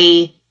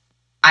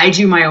 I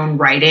do my own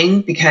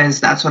writing because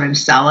that's what I'm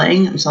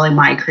selling. I'm selling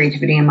my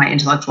creativity and my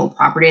intellectual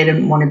property. I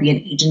didn't want to be an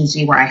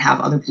agency where I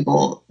have other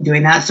people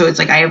doing that. So it's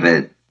like I have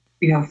a,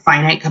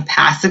 finite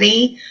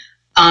capacity.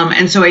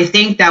 And so I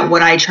think that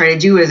what I try to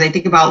do is I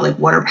think about like,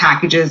 what are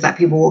packages that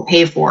people will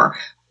pay for?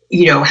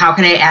 How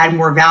can I add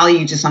more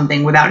value to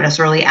something without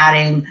necessarily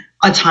adding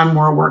a ton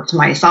more work to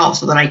myself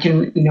so that I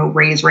can,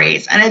 raise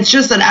rates. And it's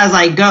just that as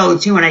I go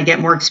too, and I get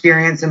more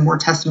experience and more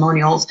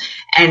testimonials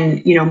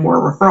and,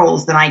 more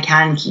referrals, then I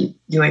can keep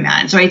doing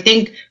that. And so I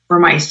think for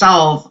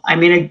myself,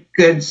 I'm in a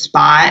good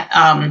spot.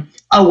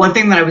 One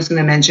thing that I was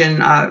going to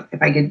mention,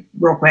 if I could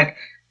real quick,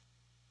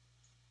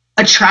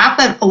 a trap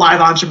that a lot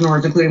of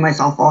entrepreneurs, including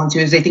myself, fall into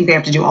is they think they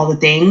have to do all the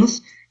things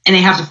and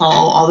they have to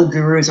follow all the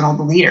gurus and all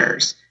the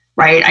leaders.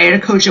 Right. I had a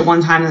coach at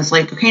one time that's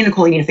like, okay,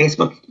 Nicole, you need a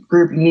Facebook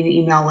group, you need an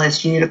email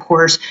list, you need a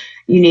course,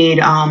 you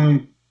need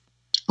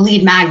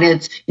lead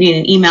magnets, you need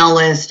an email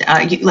list.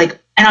 And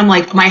I'm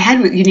like, my head,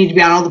 you need to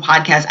be on all the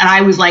podcasts. And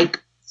I was like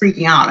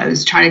freaking out. I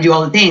was trying to do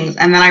all the things.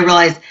 And then I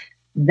realized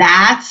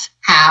that's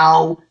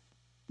how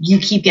you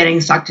keep getting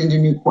sucked into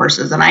new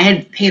courses. And I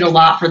had paid a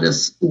lot for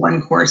this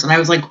one course. And I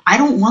was like, I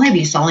don't want to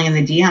be selling in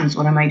the DMs.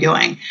 What am I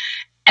doing?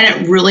 And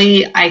it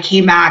really, I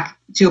came back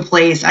to a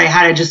place I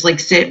had to just like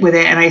sit with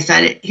it. And I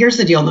said, here's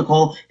the deal,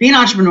 Nicole, being an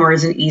entrepreneur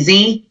isn't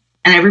easy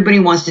and everybody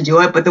wants to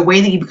do it. But the way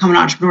that you become an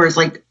entrepreneur is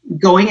like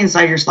going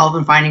inside yourself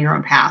and finding your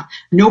own path.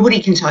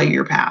 Nobody can tell you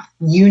your path.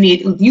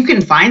 You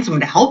can find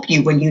someone to help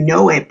you when you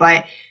know it,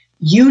 but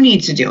you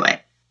need to do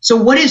it. So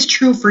what is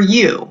true for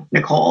you,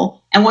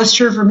 Nicole? And what's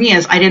true for me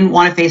is I didn't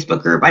want a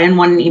Facebook group. I didn't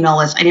want an email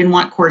list. I didn't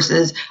want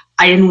courses.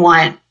 I didn't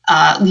want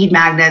lead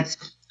magnets.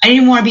 I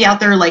didn't want to be out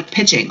there like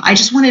pitching. I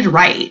just wanted to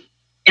write.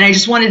 And I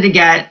just wanted to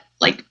get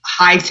like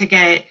high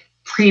ticket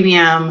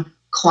premium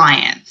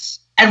clients.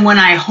 And when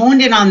I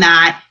honed in on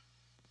that,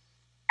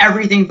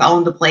 everything fell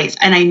into place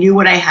and I knew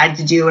what I had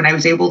to do and I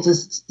was able to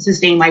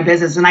sustain my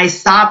business and I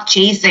stopped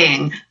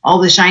chasing all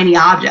the shiny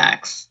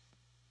objects,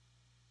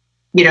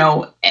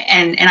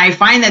 and I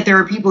find that there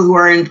are people who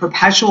are in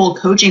perpetual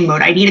coaching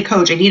mode. I need a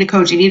coach. I need a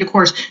coach. I need a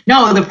course.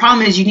 No, the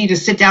problem is you need to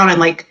sit down and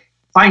like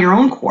find your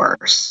own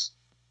course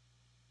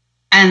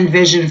and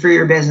vision for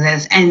your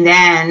business and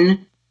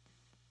then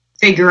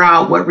figure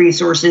out what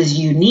resources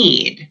you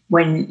need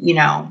when,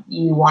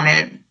 you want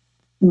to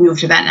move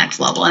to that next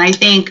level. And I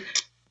think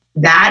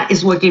that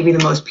is what gave me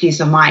the most peace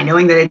of mind,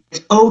 knowing that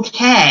it's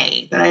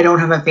okay that I don't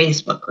have a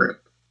Facebook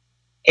group.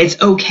 It's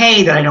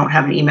okay that I don't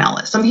have an email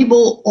list. Some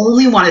people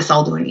only want to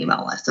sell to an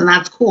email list, and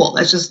that's cool.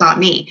 That's just not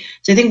me.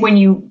 So I think when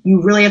you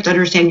really have to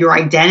understand your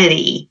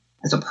identity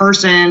as a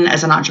person,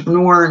 as an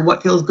entrepreneur, and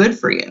what feels good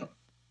for you.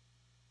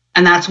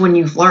 And that's when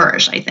you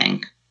flourish, I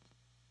think.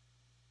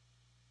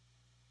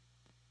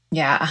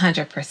 Yeah,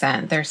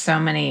 100%. There's so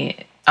many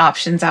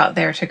options out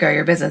there to grow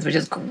your business, which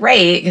is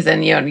great because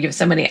then you have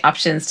so many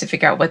options to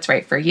figure out what's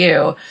right for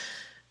you.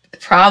 The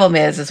problem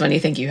is when you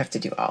think you have to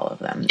do all of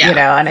them,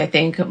 and I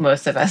think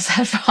most of us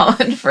have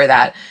fallen for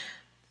that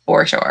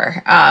for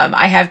sure.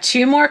 I have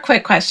two more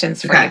quick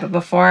questions for you, but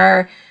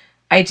before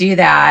I do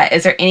that,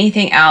 is there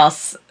anything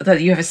else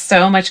that you have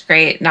so much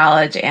great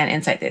knowledge and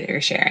insight that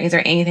you're sharing? Is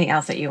there anything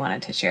else that you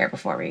wanted to share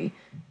before we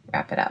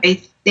wrap it up?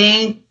 I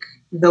think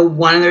the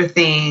one other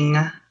thing,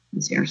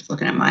 let's see, I'm just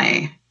looking at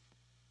my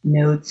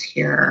notes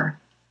here.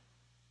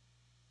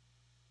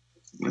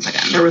 1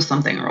 second. There was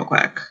something real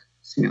quick.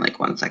 Just give me like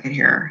 1 second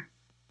here.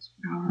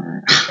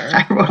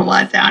 I wrote a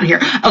lot down here.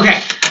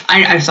 Okay.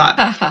 I saw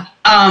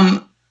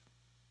it.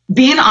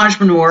 Being an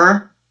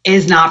entrepreneur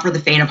is not for the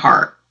faint of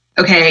heart.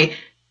 Okay.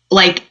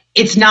 Like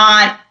it's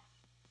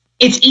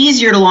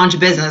easier to launch a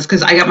business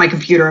because I got my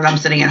computer and I'm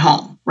sitting at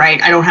home, right?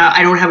 I don't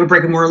have a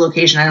brick and mortar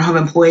location. I don't have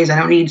employees. I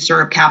don't need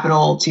startup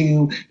capital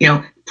to,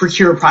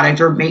 procure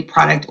product or make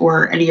product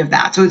or any of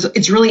that. So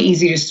it's really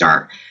easy to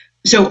start.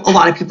 So a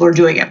lot of people are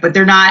doing it, but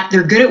they're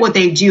good at what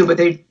they do, but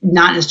they're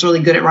not necessarily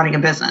good at running a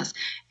business.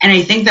 And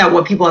I think that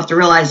what people have to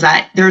realize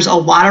that there's a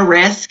lot of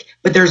risk,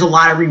 but there's a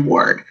lot of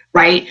reward,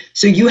 right?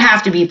 So you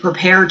have to be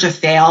prepared to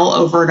fail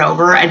over and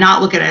over and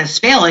not look at it as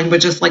failing,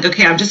 but just like,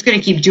 okay, I'm just going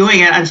to keep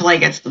doing it until I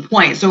get to the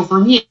point. So for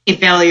me, ultimate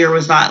failure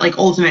was not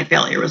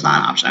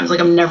an option. I was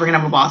like, I'm never going to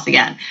have a boss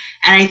again.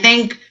 And I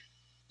think,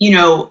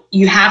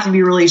 you have to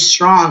be really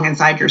strong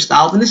inside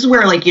yourself. And this is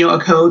where a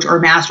coach or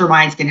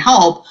masterminds can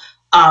help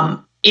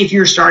if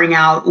you're starting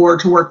out or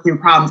to work through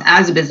problems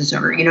as a business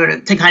owner,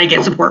 to kind of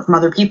get support from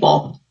other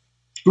people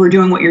who are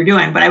doing what you're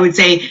doing. But I would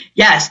say,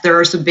 yes, there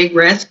are some big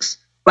risks,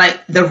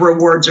 but the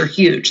rewards are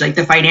huge. Like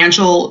the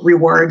financial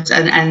rewards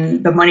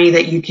and the money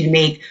that you can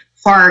make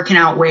far can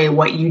outweigh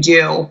what you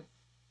do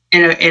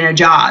in a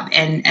job.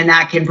 And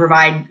that can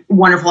provide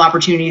wonderful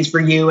opportunities for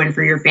you and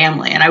for your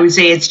family. And I would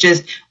say it's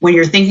just when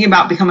you're thinking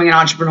about becoming an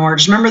entrepreneur,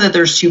 just remember that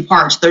there's two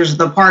parts. There's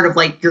the part of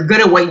you're good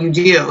at what you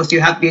do. So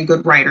you have to be a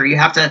good writer. You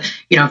have to,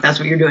 if that's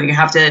what you're doing, you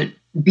have to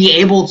be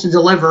able to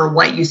deliver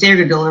what you say you're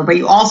going to deliver, but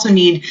you also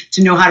need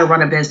to know how to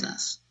run a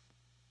business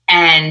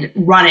and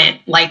run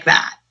it like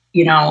that,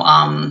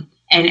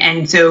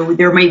 And so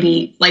there may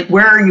be like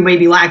where you may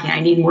be lacking. I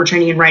need more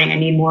training in writing. I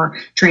need more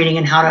training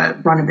in how to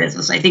run a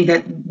business. I think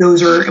that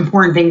those are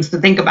important things to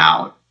think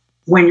about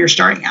when you're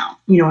starting out,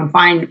 and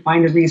find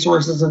the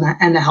resources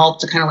and the help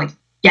to kind of like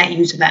get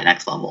you to that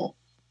next level.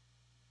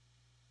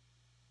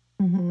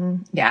 Mm-hmm.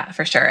 Yeah,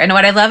 for sure. And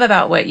what I love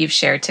about what you've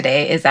shared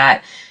today is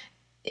that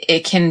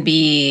it can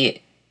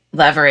be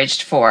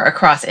leveraged for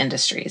across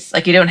industries.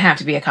 Like you don't have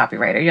to be a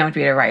copywriter. You don't have to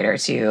be a writer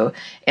to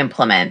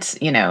implement,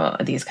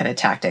 these kind of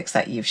tactics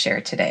that you've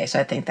shared today. So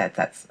I think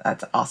that's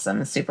awesome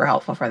and super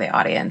helpful for the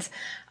audience.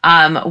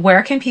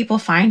 Where can people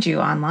find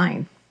you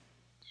online?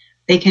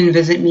 They can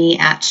visit me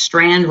at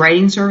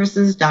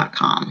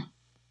strandwritingservices.com.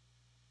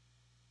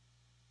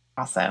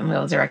 Awesome.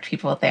 We'll direct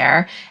people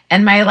there.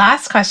 And my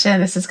last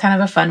question, this is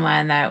kind of a fun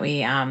one that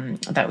we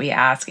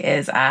ask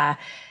is,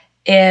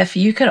 if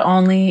you could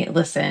only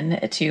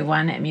listen to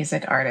one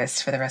music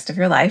artist for the rest of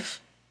your life,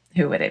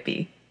 who would it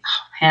be?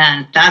 Oh,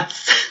 man,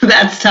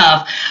 that's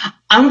tough.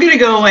 I'm going to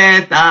go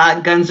with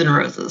Guns N'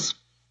 Roses.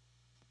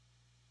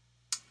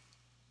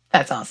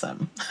 That's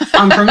awesome.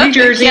 I'm from New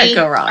Jersey. Can't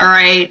go wrong. All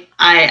right.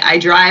 I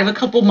drive a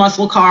couple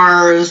muscle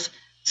cars.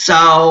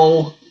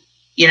 So,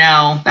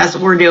 that's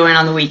what we're doing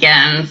on the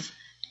weekends.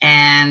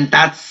 And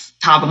that's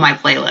top of my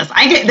playlist.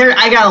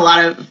 I got a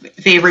lot of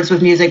favorites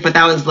with music, but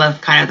that was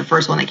kind of the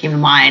first one that came to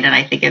mind, and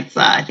I think it's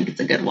a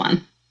good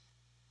one.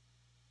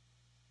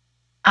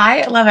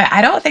 I love it.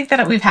 I don't think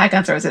that we've had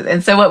Guns N' Roses,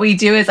 and so what we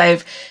do is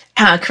I've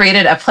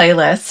created a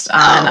playlist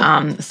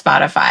on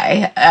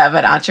Spotify of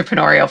an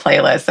entrepreneurial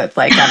playlist that's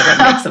like kind of a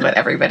mix of what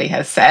everybody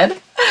has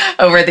said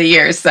over the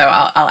years. So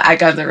I'll add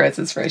Guns N'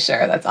 Roses for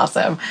sure. That's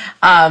awesome.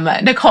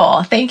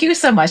 Nicole, thank you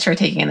so much for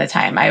taking the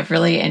time. I've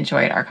really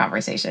enjoyed our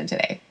conversation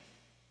today.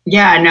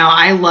 Yeah, no,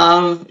 I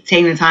love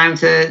taking the time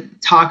to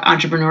talk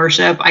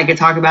entrepreneurship. I could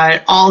talk about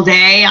it all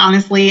day.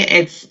 Honestly,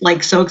 it's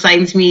like so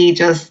exciting to me,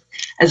 just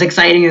as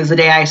exciting as the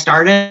day I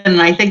started. And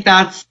I think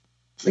that's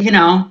kind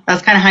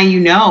of how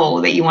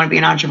that you want to be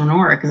an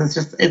entrepreneur, because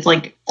it's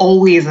like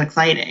always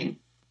exciting.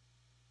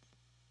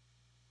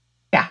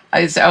 Yeah,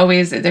 it's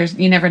always,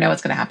 you never know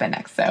what's going to happen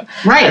next. So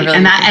right. Really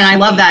and I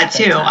love that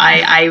too.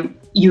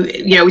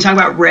 We talk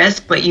about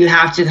risk, but you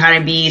have to kind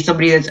of be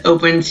somebody that's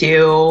open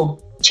to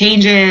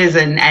changes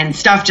and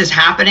stuff just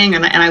happening.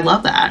 And I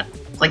love that.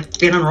 It's like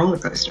being on a roller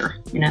coaster,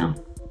 Yeah,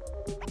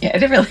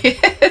 it really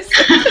is.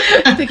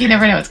 I think you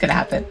never know what's going to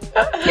happen.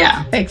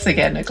 Yeah. Thanks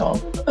again,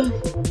 Nicole.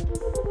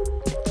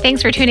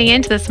 Thanks for tuning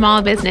in to the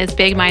Small Business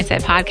Big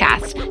Mindset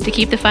podcast. To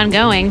keep the fun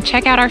going,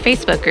 check out our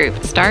Facebook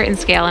group, Start and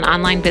Scale an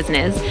Online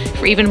Business,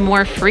 for even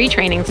more free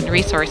trainings and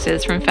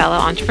resources from fellow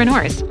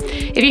entrepreneurs.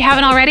 If you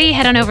haven't already,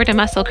 head on over to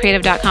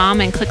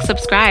musclecreative.com and click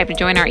subscribe to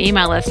join our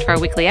email list for our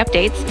weekly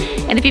updates.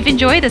 And if you've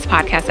enjoyed this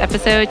podcast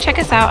episode, check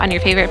us out on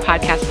your favorite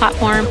podcast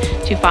platform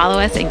to follow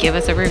us and give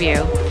us a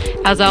review.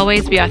 As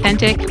always, be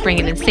authentic, bring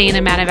an insane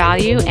amount of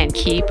value, and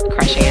keep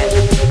crushing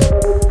it.